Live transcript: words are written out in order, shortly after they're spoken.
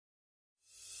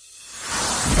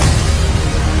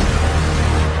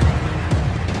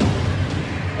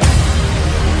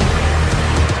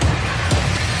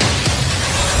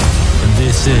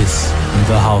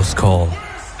The house call.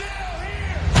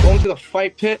 Going to the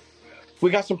fight pit.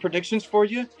 We got some predictions for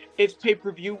you. It's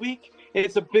pay-per-view week.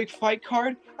 It's a big fight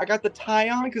card. I got the tie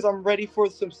on because I'm ready for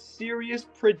some serious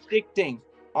predicting.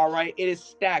 All right, it is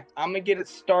stacked. I'm going to get it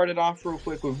started off real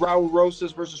quick with Raul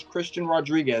Rosas versus Christian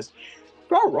Rodriguez.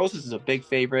 Raul Rosas is a big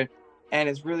favorite, and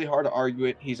it's really hard to argue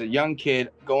it. He's a young kid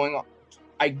going on.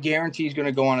 I guarantee he's going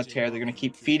to go on a tear. They're going to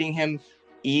keep feeding him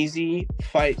easy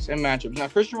fights and matchups. Now,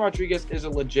 Christian Rodriguez is a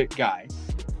legit guy,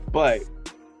 but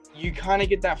you kind of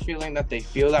get that feeling that they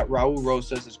feel that Raul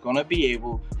Rosas is going to be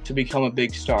able to become a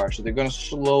big star. So they're going to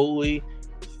slowly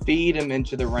feed him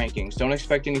into the rankings. Don't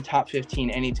expect any top 15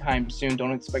 anytime soon.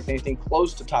 Don't expect anything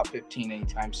close to top 15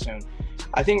 anytime soon.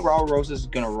 I think Raul Rosas is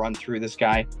going to run through this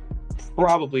guy.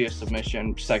 Probably a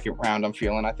submission second round, I'm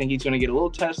feeling. I think he's going to get a little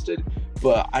tested,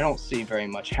 but I don't see very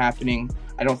much happening.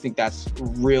 I don't think that's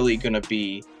really going to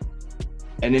be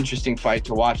an interesting fight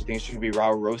to watch. I think it's going to be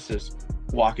Raul Rosas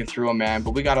walking through a man,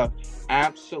 but we got an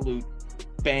absolute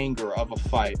banger of a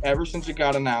fight. Ever since it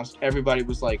got announced, everybody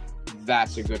was like,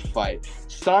 that's a good fight.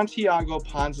 Santiago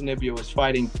Ponzinibbio is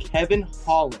fighting Kevin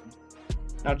Holland.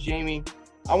 Now, Jamie,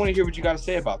 I want to hear what you got to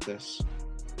say about this.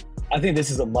 I think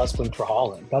this is a must-win for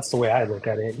Holland. That's the way I look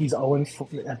at it. He's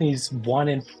 0-4. I think he's won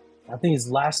in. I think his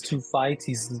last two fights,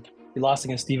 he lost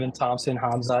against Stephen Thompson,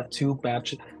 Hamza. Two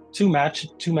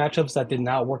matchups that did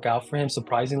not work out for him.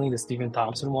 Surprisingly, the Stephen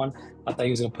Thompson one, I thought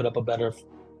he was going to put up a better.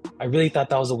 I really thought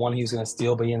that was the one he was going to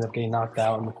steal, but he ended up getting knocked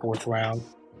out in the fourth round.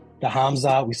 The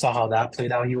Hamza, we saw how that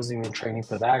played out. He wasn't even training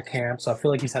for that camp, so I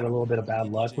feel like he's had a little bit of bad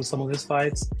luck with some of his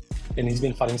fights, and he's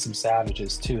been fighting some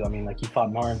savages too. I mean, like he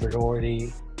fought Martin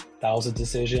Verdorti. That was a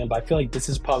decision, but I feel like this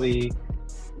is probably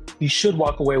he should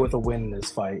walk away with a win in this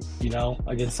fight,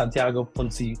 against Santiago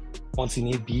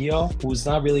Ponzinibbio, who's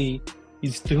not really.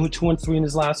 He's 2-3 in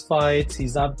his last fights.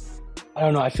 He's not. I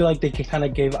don't know. I feel like they can kind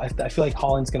of give. I feel like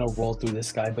Holland's gonna roll through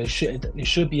this guy, but it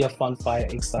should be a fun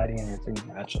fight, exciting, and entertaining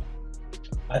matchup.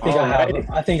 I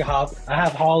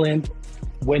have Holland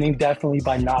winning definitely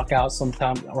by knockout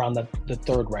sometime around the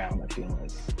third round. I feel like.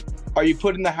 Are you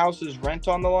putting the house's rent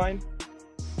on the line?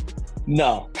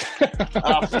 No.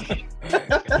 But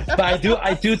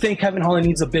I do think Kevin Holland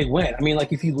needs a big win. I mean,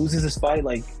 like if he loses this fight,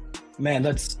 like man,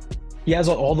 he has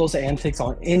all those antics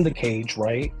in the cage,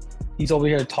 right? He's over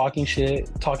here talking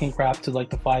shit, talking crap to like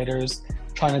the fighters,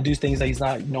 trying to do things that he's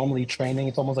not normally training.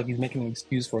 It's almost like he's making an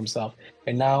excuse for himself.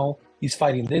 And now he's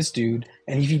fighting this dude,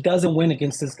 and if he doesn't win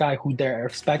against this guy who they're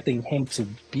expecting him to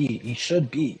be, he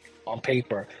should be on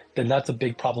paper, then that's a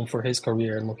big problem for his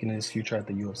career and looking at his future at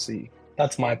the UFC.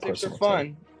 That's my personal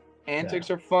take. Antics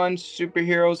are fun.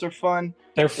 Superheroes are fun.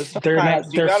 They're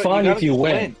fun if you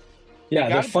win. Yeah,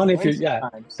 they're fun if you. Yeah,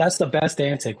 that's the best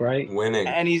antic, right? Winning.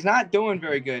 And he's not doing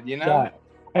very good, Yeah,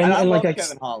 and I love like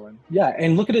Kevin Holland. Yeah,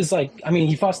 and look at his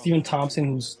he fought Stephen Thompson,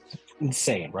 who's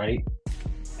insane, right?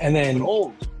 And then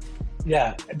old.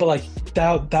 Yeah, but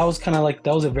that was kind of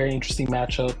that was a very interesting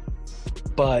matchup.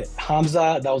 But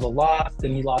Hamza, that was a loss.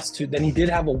 Then he lost two. Then he did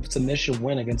have a submission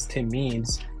win against Tim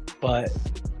Means, but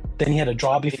then he had a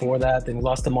draw before that. Then he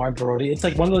lost to Martin Barodi. It's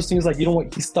like one of those things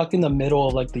he's stuck in the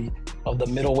middle of the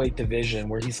middleweight division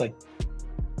where he's like.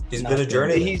 He's been a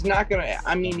journey. He's not gonna.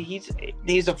 I mean, he's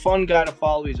a fun guy to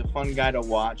follow. He's a fun guy to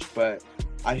watch. But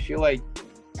I feel like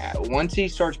once he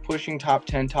starts pushing top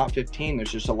 10, top 15,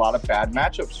 there's just a lot of bad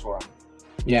matchups for him.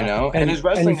 You know, and his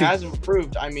wrestling has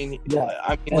improved. I mean,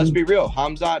 let's be real.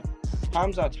 Hamzat's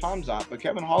Hamzat, but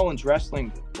Kevin Holland's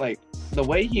wrestling, the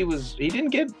way he didn't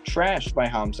get trashed by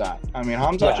Hamzat. I mean,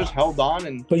 Hamzat just held on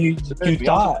and. But you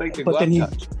thought, but then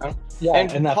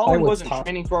and Holland wasn't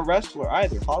training for a wrestler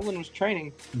either. Holland was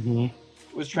training. Mm-hmm.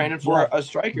 Was training for a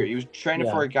striker. He was training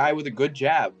for a guy with a good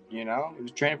jab. He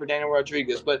was training for Daniel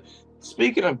Rodriguez. But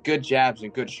speaking of good jabs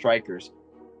and good strikers,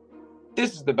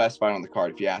 this is the best fight on the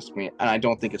card, if you ask me, and I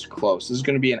don't think it's close. This is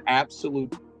going to be an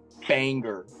absolute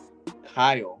banger.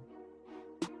 Kyle,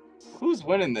 who's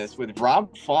winning this with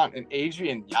Rob Font and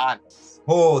Adrian Yanez?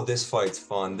 Oh, this fight's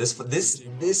fun. This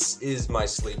is my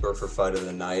sleeper for fight of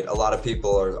the night. A lot of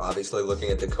people are obviously looking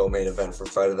at the co-main event for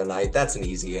fight of the night. That's an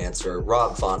easy answer.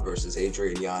 Rob Font versus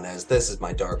Adrian Yanez. This is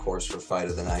my dark horse for fight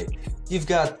of the night. You've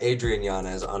got Adrian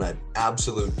Yanez on an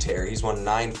absolute tear. He's won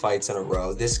 9 fights in a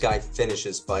row. This guy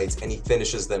finishes fights, and he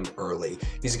finishes them early.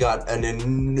 He's got an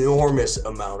enormous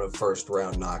amount of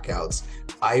first-round knockouts.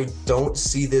 I don't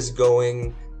see this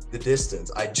going the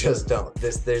distance. I just don't.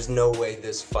 There's no way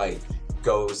this fight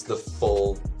goes the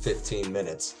full 15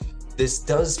 minutes. This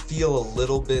feels a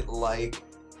little bit like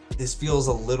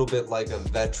a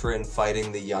veteran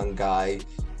fighting the young guy.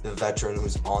 the veteran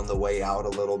who's on the way out a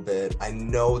little bit. I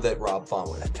know that Rob Font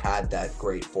would have had that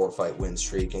great 4-fight win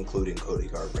streak, including Cody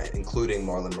Garbrandt, including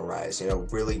Marlon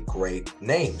Moraes, really great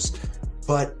names.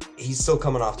 But he's still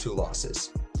coming off 2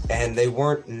 losses, and they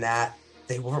weren't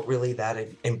really that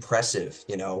impressive.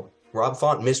 Rob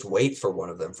Font missed weight for one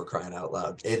of them, for crying out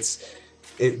loud.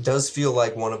 It does feel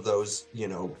like one of those,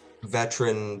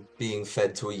 veteran being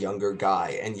fed to a younger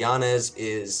guy. And Yanez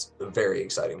is a very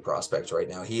exciting prospect right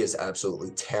now. He is absolutely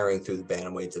tearing through the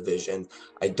bantamweight division.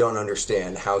 I don't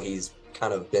understand how he's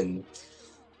kind of been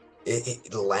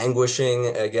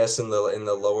languishing, I guess, in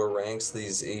the lower ranks.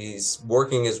 He's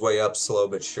working his way up slow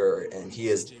but sure, and he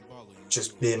has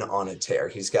just been on a tear.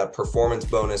 He's got performance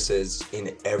bonuses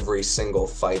in every single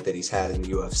fight that he's had in the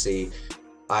UFC.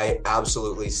 I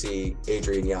absolutely see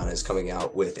Adrian Yanez coming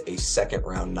out with a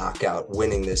 2nd-round knockout,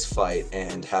 winning this fight,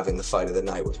 and having the fight of the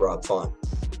night with Rob Font.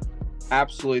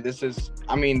 Absolutely.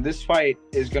 This fight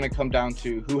is going to come down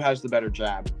to who has the better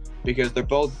jab, because they're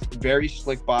both very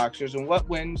slick boxers. And what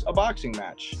wins a boxing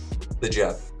match? The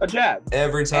jab. A jab.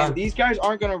 Every time. And these guys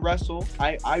aren't going to wrestle.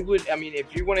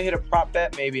 If you want to hit a prop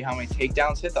bet, maybe how many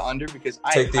takedowns, hit the under, because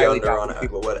take the under on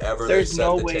people. Whatever. There's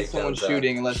no way someone's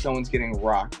shooting unless someone's getting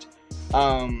rocked.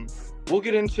 We'll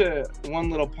get into one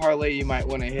little parlay you might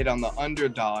want to hit on the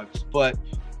underdogs, but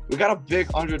we got a big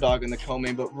underdog in the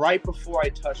co-main. But right before I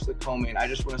touch the co-main, I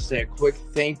just want to say a quick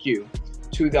thank you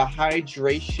to the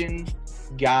hydration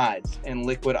gods and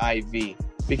Liquid IV,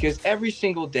 because every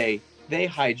single day they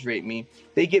hydrate me.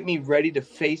 They get me ready to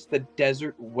face the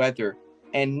desert weather,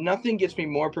 and nothing gets me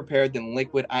more prepared than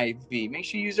Liquid IV. Make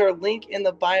sure you use our link in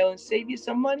the bio and save you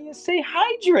some money and stay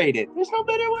hydrated. There's no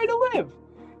better way to live.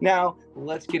 Now,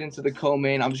 let's get into the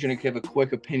co-main. I'm just going to give a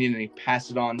quick opinion and pass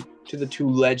it on to the 2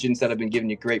 legends that have been giving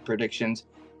you great predictions.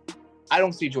 I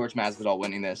don't see George Masvidal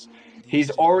winning this. He's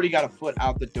already got a foot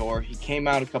out the door. He came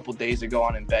out a couple days ago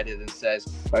on Embedded and says,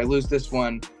 if I lose this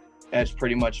one, that's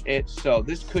pretty much it. So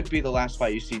this could be the last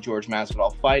fight you see George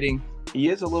Masvidal fighting. He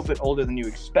is a little bit older than you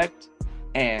expect,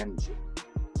 and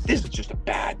this is just a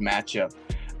bad matchup.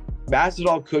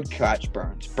 Masvidal could catch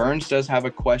Burns. Burns does have a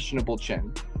questionable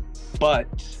chin. But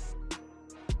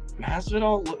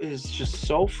Masvidal is just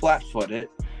so flat-footed.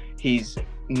 He's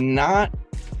not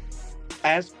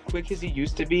as quick as he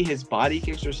used to be. His body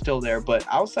kicks are still there. But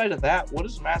outside of that, what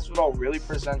does Masvidal really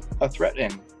present a threat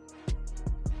in?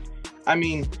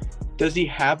 Does he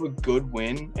have a good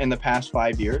win in the past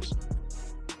 5 years?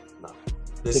 No.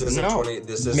 This isn't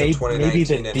 2019 maybe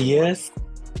the anymore. Diaz.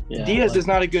 Yeah, Diaz is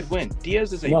not a good win.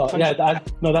 Diaz is a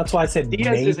that's why I said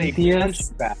Diaz is a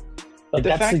Diaz. punchback.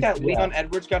 The fact that Leon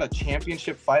Edwards got a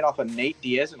championship fight off of Nate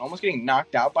Diaz and almost getting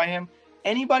knocked out by him,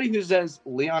 anybody who says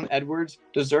Leon Edwards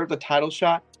deserved a title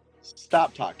shot,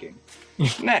 stop talking.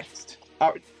 Next.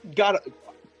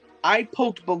 I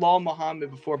poked Bilal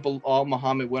Muhammad before Bilal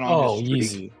Muhammad went on his streak.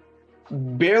 Easy.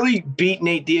 Barely beat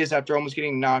Nate Diaz after almost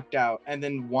getting knocked out, and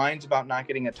then whines about not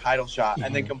getting a title shot,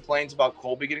 and then complains about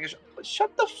Colby getting a shot.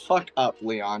 Shut the fuck up,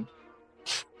 Leon.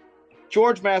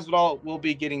 George Masvidal will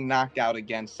be getting knocked out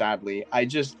again, sadly. I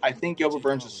think Gilbert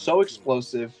Burns is so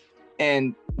explosive,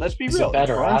 and let's be real. If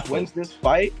Burns wins this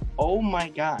fight, oh my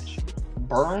gosh.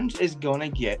 Burns is gonna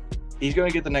get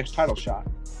the next title shot.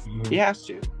 He has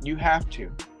to. You have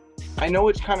to. I know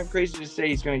it's kind of crazy to say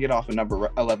he's gonna get off a number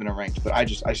 11 in ranked, but I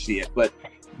see it. But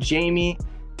Jamie,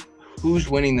 who's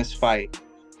winning this fight?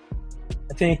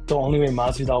 I think the only way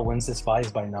Masvidal wins this fight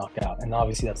is by knockout, and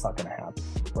obviously that's not gonna happen,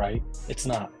 right? It's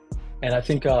not. And I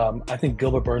think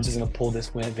Gilbert Burns is going to pull this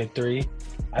victory.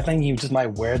 I think he just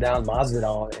might wear down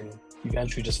Masvidal and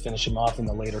eventually just finish him off in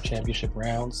the later championship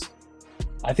rounds.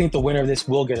 I think the winner of this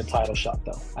will get a title shot,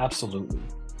 though. Absolutely.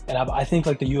 And I think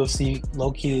the UFC,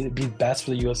 low-key, it'd be best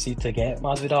for the UFC to get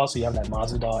Masvidal, so you have that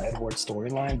Masvidal-Edwards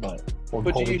storyline. But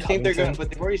do you think they're going to –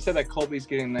 but they've already said that Colby's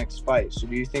getting the next fight. So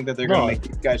do you think that they're going to make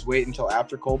these guys wait until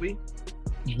after Colby?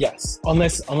 Yes,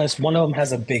 unless one of them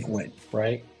has a big win,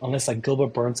 right? Unless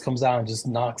Gilbert Burns comes out and just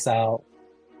knocks out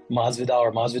Masvidal,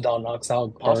 or Masvidal knocks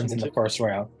out Burns in the first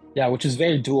round. Yeah, which is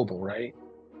very doable, right?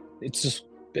 It's just,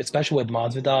 especially with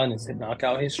Masvidal and his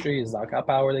knockout history, his knockout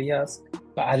power that he has.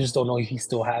 But I just don't know if he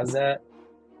still has that.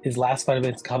 His last fight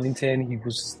against Covington, he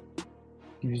was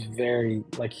very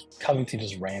Covington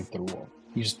just ran through him.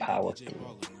 He just powered through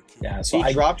him. Yeah, so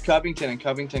he dropped Covington, and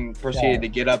Covington proceeded to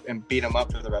get up and beat him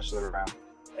up for the rest of the round.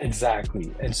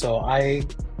 Exactly, and so I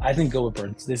think Gilbert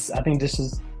Burns. I think this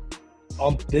is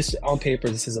on paper.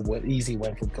 This is an easy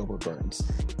win for Gilbert Burns.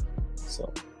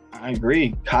 So I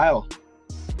agree, Kyle.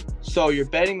 So you're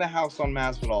betting the house on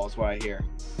Masvidal, is what I hear.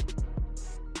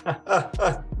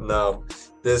 No,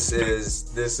 this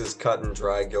is cut and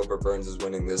dry. Gilbert Burns is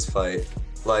winning this fight.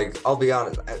 Like, I'll be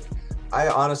honest. I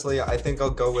honestly, I think I'll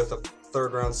go with a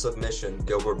third round submission.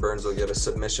 Gilbert Burns will get a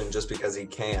submission just because he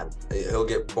can. He'll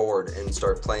get bored and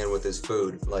start playing with his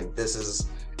food. Like, this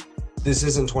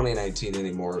isn't 2019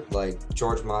 anymore. Like,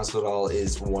 George Masvidal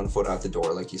is 1 foot out the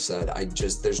door, like you said.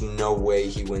 There's no way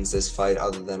he wins this fight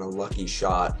other than a lucky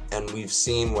shot. And we've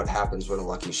seen what happens when a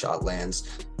lucky shot lands.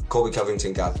 Colby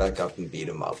Covington got back up and beat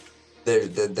him up.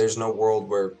 There's no world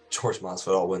where George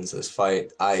Masvidal wins this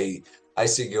fight. I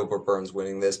see Gilbert Burns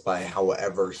winning this by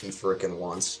however he frickin'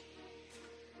 wants.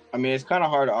 I mean, it's kind of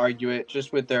hard to argue it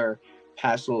just with their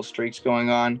past little streaks going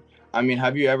on. I mean,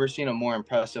 have you ever seen a more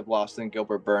impressive loss than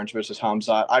Gilbert Burns versus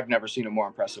Hamzat? I've never seen a more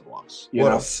impressive loss.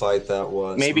 What a fight that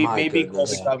was. Maybe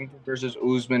Colby Covington versus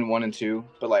Usman 1 and 2,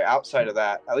 but like outside of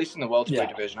that, at least in the welterweight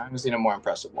division, I haven't seen a more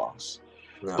impressive loss.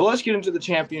 No. But let's get into the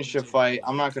championship fight.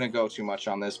 I'm not going to go too much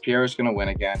on this. Pereira's going to win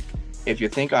again. If you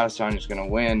think Adesanya's going to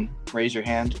win, raise your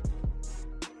hand.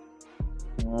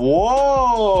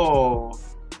 Whoa!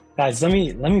 Guys, let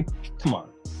me come on.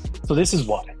 So this is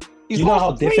why. You know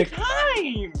how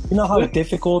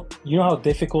difficult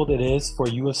it is for a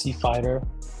UFC fighter.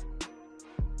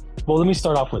 Well, let me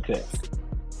start off with this.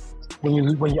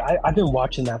 I've been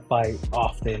watching that fight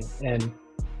often, and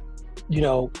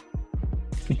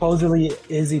supposedly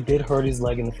Izzy did hurt his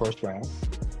leg in the first round,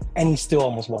 and he still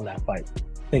almost won that fight.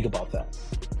 Think about that.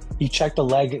 He checked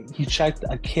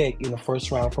a kick in the first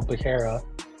round for Pereira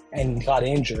and got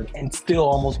injured and still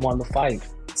almost won the fight.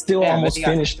 Still almost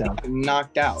finished them.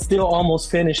 Knocked out. Still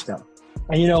almost finished them.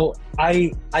 And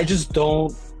I just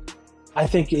don't. I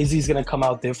think Izzy's gonna come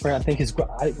out different. I think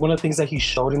one of the things that he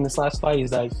showed in this last fight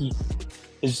is that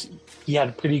he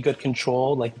had pretty good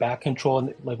control, like back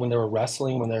control, like when they were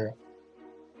wrestling,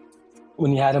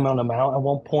 when he had him on the mount at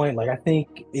one point. Like I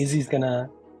think Izzy's gonna.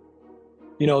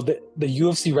 The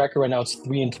UFC record right now is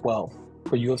 3-12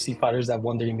 for UFC fighters that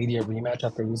won their immediate rematch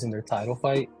after losing their title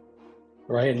fight,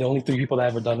 right? And the only 3 people that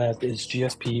have ever done that is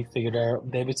GSP,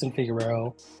 Davidson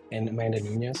Figueiredo, and Amanda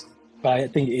Nunes. But I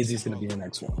think Izzy's going to be the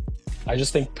next one. I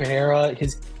just think Pereira,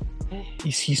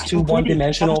 he's too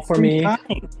one-dimensional for me.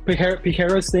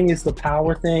 Pereira's thing is the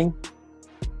power thing,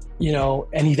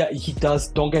 and he does.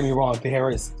 Don't get me wrong,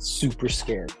 Pereira is super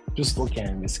scared. Just look at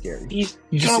him, he's scary. He's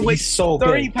so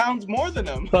 30 big. Pounds more than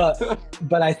him.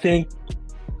 but I think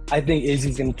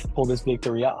Izzy's gonna pull this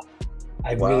victory off.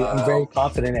 I'm very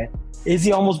confident in it.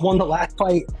 Izzy almost won the last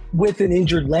fight with an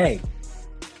injured leg,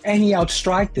 and he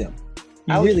outstriked him.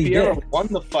 He really did. Won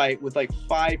the fight with like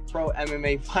 5 pro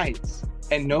MMA fights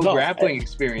and no grappling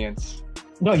experience.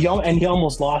 No, he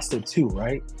almost lost it too,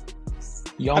 right?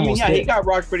 He got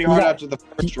rocked pretty hard after the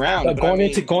first round. Going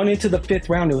into the 5th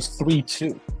round, it was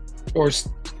 3-2. Or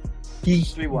he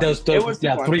 3-1. does 3-1. It was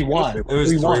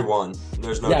 3-1.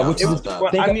 There's no doubt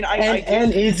about that.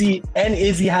 And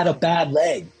Izzy had a bad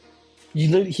leg.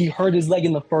 He hurt his leg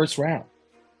in the first round.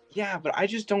 Yeah, but I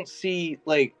just don't see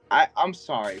I'm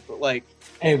sorry, but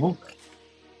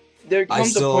there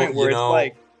comes a point where it's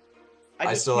like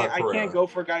I can't go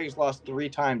for a guy who's lost 3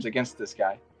 times against this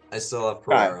guy. I still have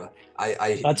Pereira.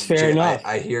 That's fair enough.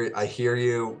 I hear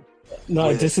you.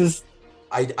 No, this is.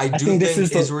 I do think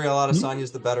Israel Adesanya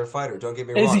is the better fighter. Don't get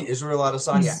me wrong. Israel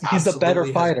Adesanya he's a better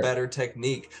fighter. Has better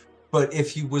technique. But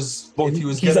if he was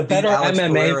he's a better Alex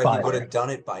MMA Pereira, fighter. He would have done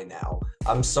it by now.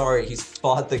 I'm sorry, he's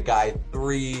fought the guy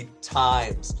 3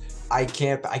 times. I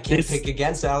can't pick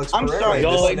against Alex Pereira. I'm sorry,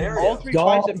 all 3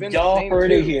 fights have been y'all the same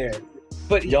heard too. it here.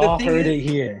 But y'all heard it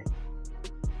here.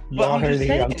 Y'all heard it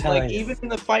here. I'm telling you. Even in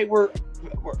the fight where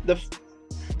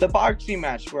the boxing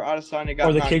match where Adesanya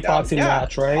got knocked out. Or the kickboxing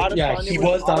match, right? He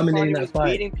was dominating that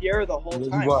fight. Beating Pereira the whole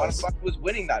time. Adesanya was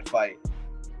winning that fight.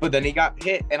 But then he got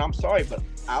hit, and I'm sorry, but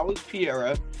Alex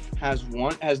Pereira has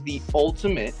the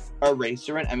ultimate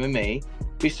eraser in MMA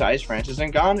besides Francis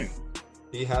Ngannou.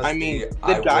 He has.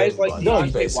 The guy's like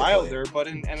Deontay Wilder, but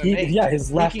in MMA,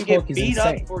 his left he can hook get is beat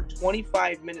insane. up for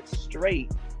 25 minutes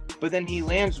straight, but then he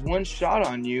lands one shot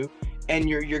on you, and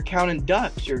you're counting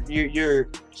ducks, you're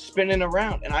spinning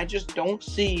around, and I just don't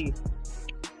see.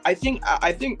 I think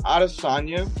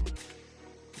Adesanya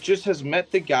just has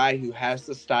met the guy who has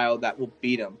the style that will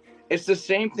beat him. It's the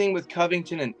same thing with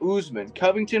Covington and Usman.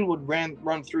 Covington would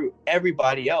run through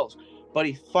everybody else, but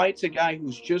he fights a guy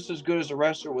who's just as good as a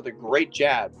wrestler with a great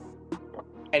jab,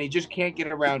 and he just can't get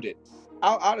around it.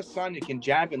 Adesanya can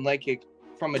jab and leg kick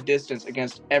from a distance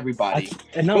against everybody,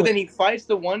 but then he fights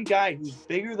the one guy who's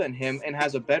bigger than him and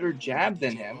has a better jab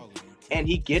than him, and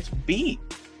he gets beat.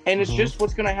 And it's just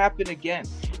what's going to happen again.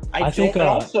 I don't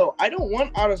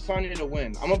want Adesanya to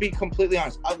win. I'm going to be completely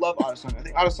honest. I love Adesanya. I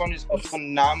think Adesanya is a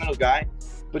phenomenal guy.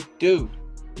 But, dude,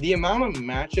 the amount of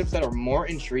matchups that are more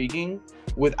intriguing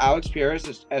with Alex Pereira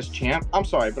as champ. I'm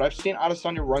sorry, but I've seen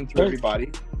Adesanya run through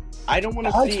everybody. I don't want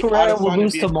to Alex see Pereira will Adesanya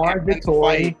lose be to a Marvin champ and Vettori.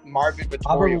 fight Marvin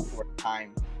Vittoria for a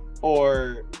time,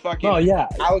 or fucking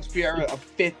Alex Pereira a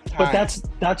fifth time. But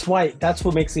that's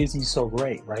what makes Izzy so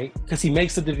great, right? Because he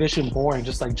makes the division boring,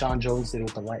 just like John Jones did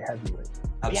with the light heavyweight.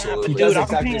 Absolutely. Yeah, but dude,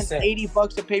 I'm exactly paying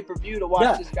 $80 a pay-per-view to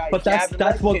watch this guy. But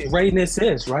that's what greatness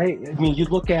is, right? I mean, you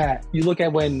look at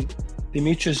when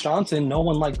Demetrius Johnson, no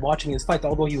one liked watching his fight,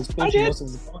 although he was finishing most of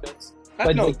his opponents.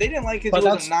 They didn't like because he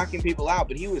wasn't knocking people out,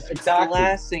 but he was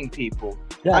classing people.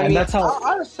 Yeah, I mean, that's how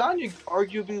Adesanya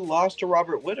arguably lost to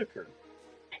Robert Whittaker.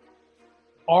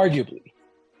 Arguably.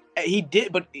 He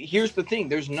did, but here's the thing.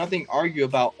 There's nothing to argue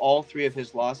about all three of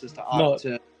his losses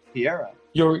to Pereira.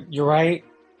 You're right.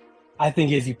 I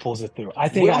think Izzy pulls it through. I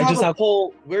think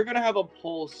we're gonna have a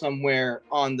poll somewhere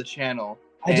on the channel.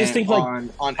 I just think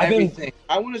on everything.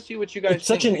 I want to see what you guys. It's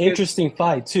such an interesting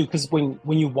fight too, because when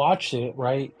you watch it,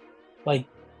 right, like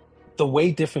the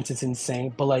weight difference is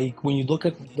insane. But like when you look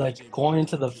at like going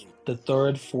into the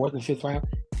third, fourth, and fifth round,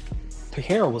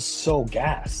 Pereira was so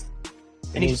gassed,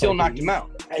 and he still knocked him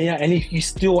out. Yeah, and he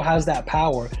still has that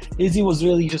power. Izzy was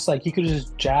really just like he could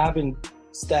just jab and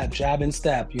step. You know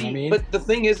what I mean? But the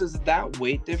thing is that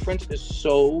weight difference is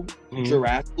so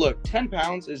drastic. Look, 10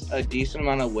 pounds is a decent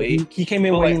amount of weight. He came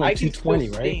in weighing like 220,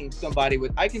 right?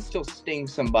 I can still sting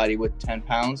somebody with 10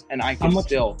 pounds, and I can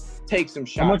still take some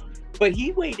shots. But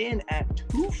he weighed in at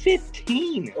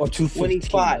 215 or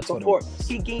 225 before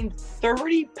he gained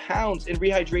 30 pounds in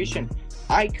rehydration.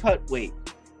 I cut weight.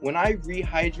 When I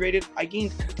rehydrated, I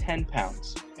gained 10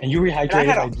 pounds. And you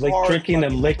rehydrated by drinking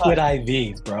them liquid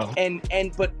IVs, bro.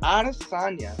 But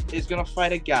Adesanya is gonna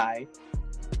fight a guy.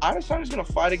 Adesanya's gonna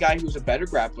fight a guy who's a better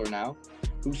grappler now,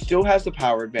 who still has the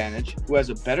power advantage, who has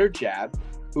a better jab,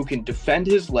 who can defend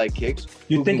his leg kicks.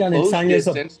 You think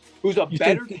Adesanya's who's a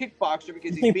better kickboxer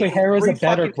because he's beaten Pereira's a 3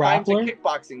 better fucking times in grappler?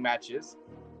 kickboxing matches.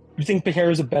 You think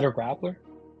Pereira's a better grappler?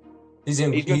 He's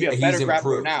going to be a better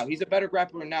grappler now. He's a better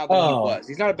grappler now than he was.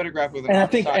 He's not a better grappler than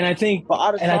Adesanya. And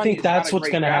I think that's what's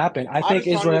going to happen. I think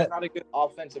Israel is not a good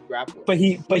offensive grappler. But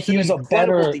he's a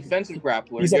better defensive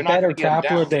grappler. He's a better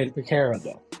grappler than Pereira,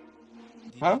 though.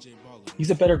 Huh? He's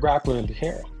a better grappler than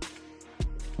Pereira.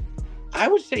 I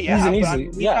would say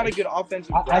he's not a good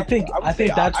offensive grappler. I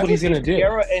think that's what he's going to do.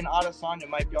 Pereira and Adesanya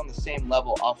might be on the same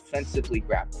level offensively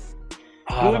grappling.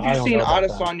 Who have you seen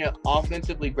Adesanya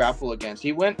offensively grapple against?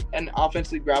 He went and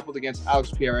offensively grappled against Alex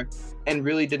Pereira and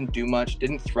really didn't do much,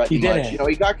 didn't threaten much. You know,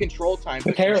 he got control time.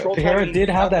 Pereira did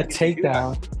have that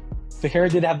takedown. Pereira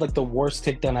did have like the worst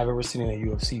takedown I've ever seen in a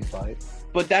UFC fight.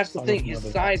 But that's the thing. His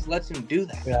size lets him do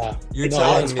that. Yeah. You're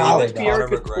telling me that Conor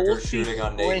McGregor shooting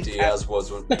on Nate Diaz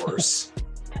wasn't worse?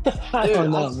 I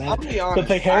don't know, man.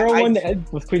 The Pereira one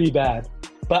was pretty bad.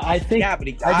 But I think I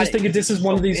just think this is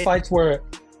one of these fights where,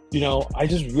 you know, I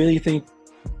just really think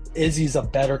Izzy's a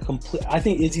better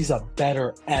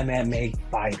MMA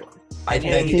fighter. I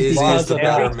think Izzy is the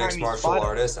better mixed martial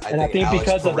artist. I think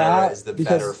Alex Pereira is the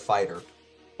better fighter.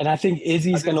 And I think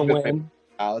Izzy's going to win.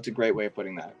 That's a great way of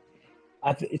putting that.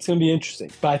 It's going to be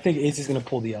interesting. But I think Izzy's going to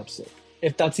pull the upset.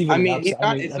 If that's even an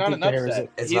upset. It's not an upset.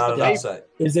 It's not an upset.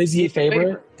 Is Izzy a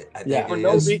favorite? Yeah.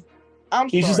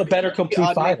 He's just a better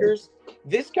complete fighter.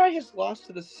 This guy has lost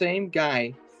to the same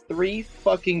guy 3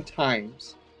 fucking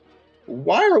times.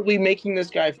 Why are we making this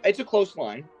guy? It's a close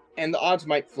line, and the odds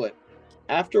might flip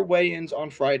after weigh-ins on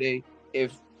Friday.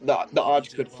 If the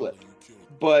odds could flip,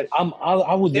 but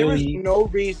there is no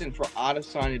reason for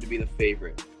Adesanya to be the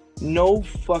favorite. No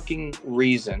fucking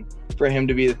reason for him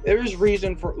to be. There is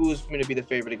reason for Usman to be the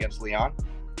favorite against Leon.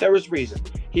 There was reason.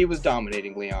 He was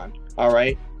dominating Leon. All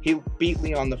right. He beat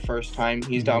Leon the first time.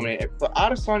 He's dominated. But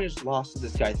Adesanya's lost to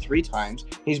this guy 3 times.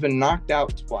 He's been knocked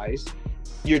out twice.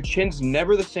 Your chin's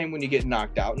never the same when you get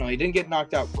knocked out. No, he didn't get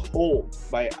knocked out cold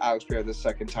by Alex Pereira the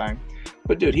second time.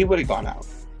 But, dude, he would have gone out.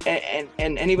 And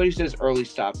anybody who says early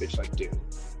stoppage, like, dude,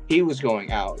 he was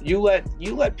going out. You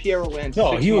let Pereira land.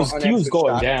 No, he was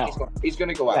going down. He's going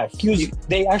to go out.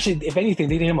 They actually, if anything,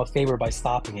 they did him a favor by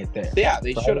stopping it there. Yeah,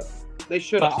 they should have. They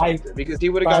should have, because he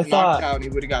would have got knocked out and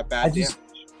he would have got bad damage.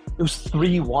 It was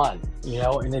 3-1, you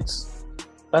know, and that's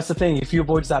the thing. If you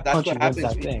avoid that punch, you win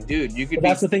that thing. Dude, you could.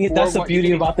 That's the thing. That's the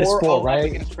beauty about this sport,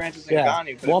 right? Yeah,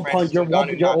 one punch.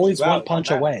 You're always one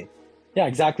punch away. Yeah,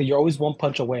 exactly. You're always one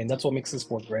punch away, and that's what makes this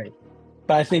sport great.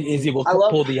 But I think Izzy will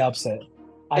pull the upset.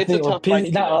 I think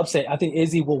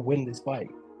Izzy will win this fight,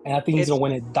 and I think he's gonna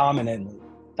win it dominantly.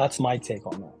 That's my take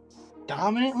on that.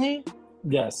 Dominantly?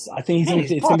 Yes, I think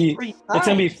it's gonna be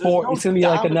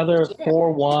like another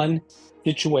 4-1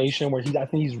 situation where I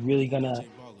think he's really gonna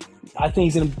I think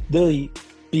he's going to really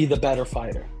be the better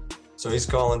fighter. So he's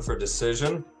calling for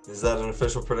decision. Is that an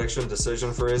official prediction?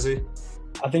 Decision for Izzy?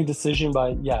 I think decision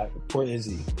for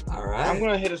Izzy. All right. I'm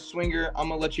going to hit a swinger. I'm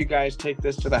going to let you guys take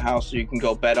this to the house so you can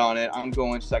go bet on it. I'm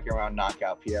going second round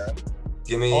knockout, Pereira.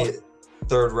 Give me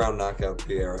third round knockout,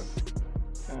 Pereira.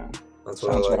 Yeah. That's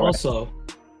what I like.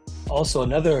 Also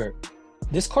another.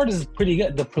 This card is pretty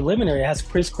good. The preliminary has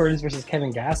Chris Curtis versus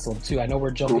Kevin Gastelum too. I know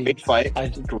we're jumping. Great fight.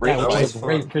 Great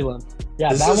prelim. Yeah,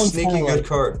 this that is a one's sneaky good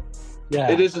card. Yeah,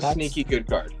 it is a sneaky good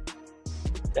card.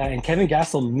 And Kevin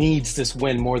Gastelum needs this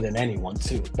win more than anyone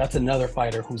too. That's another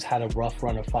fighter who's had a rough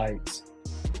run of fights.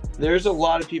 There's a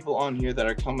lot of people on here that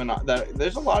are coming on.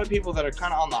 There's a lot of people that are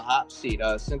kind of on the hot seat.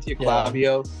 Cynthia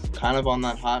Clavio, kind of on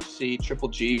that hot seat. Triple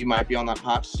G might be on that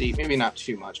hot seat. Maybe not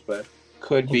too much, but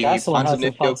could be.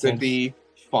 Ponzinibbio could be.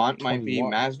 Font might be.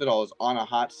 Masvidal is on a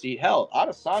hot seat. Hell,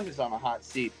 Adesanya's on a hot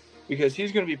seat because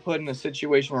he's going to be put in a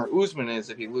situation where Usman is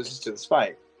if he loses to this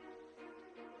fight.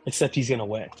 Except he's going to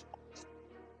win.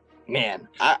 Man,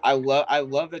 I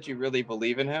love that you really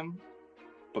believe in him.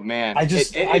 But man,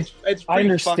 it's I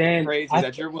understand crazy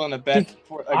that you're willing to bet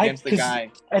against the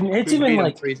guy. And it's even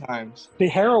like 3 times.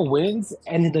 Pereira wins,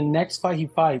 and in the next fight he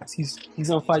fights, he's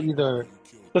gonna fight either.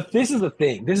 But this is the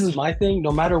thing. This is my thing.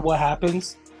 No matter what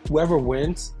happens, whoever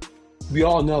wins, we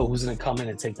all know who's gonna come in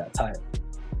and take that title.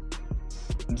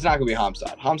 It's not gonna be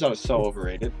Hamzat. Hamzat is so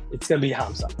overrated. It's gonna be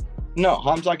Hamzat. No,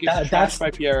 Hamzat gets trashed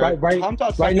by Pereira.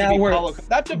 Hamzat's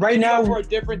right now for a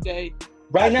different day.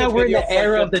 Right now, we're in the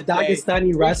era of the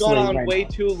Dagestani wrestling. We've gone on way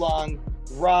too long.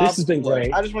 Rob, this has been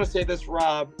great. I just want to say this,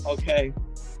 Rob. Okay,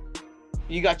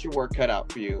 you got your work cut out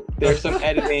for you. There's some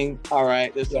editing. All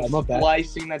right, there's some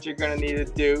splicing that you're gonna need to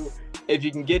do. If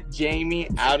you can get Jamie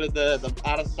out of the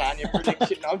Adesanya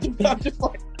prediction, I'm just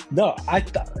like. No,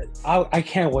 I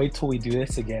can't wait till we do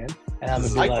this again, and I'm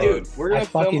gonna be like, dude, we're gonna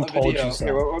film a video. You so.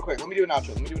 Here, real quick. Let me do an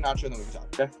outro. Then we can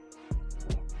talk. Okay.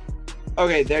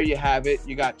 Okay, there you have it.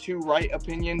 You got 2 right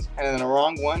opinions and then a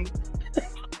wrong one.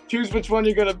 Choose which one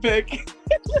you're gonna pick.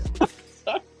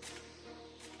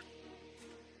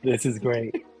 This is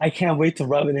great. I can't wait to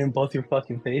rub it in both your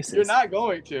fucking faces. You're not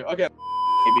going to. Okay.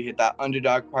 Maybe hit that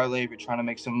underdog parlay if you're trying to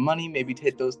make some money. Maybe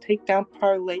hit those takedown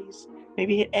parlays.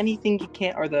 Maybe hit anything you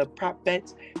can, or the prop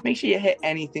bets. Make sure you hit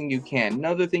anything you can.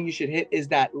 Another thing you should hit is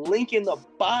that link in the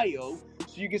bio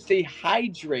so you can stay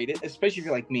hydrated, especially if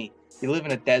you're like me. You live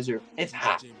in a desert. It's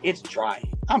hot. It's dry.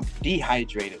 I'm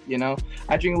dehydrated, you know?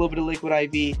 I drink a little bit of liquid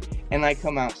IV, and I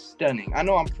come out stunning. I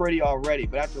know I'm pretty already,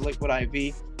 but after liquid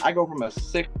IV, I go from a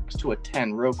 6 to a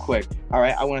 10 real quick. All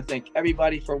right, I want to thank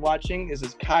everybody for watching. This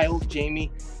is Kyle,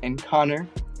 Jamie, and Connor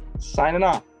signing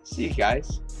off. See you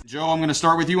guys. Joe, I'm going to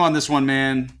start with you on this one,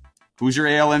 man. Who's your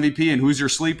AL MVP and who's your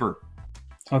sleeper?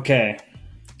 Okay.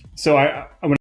 So I'm going to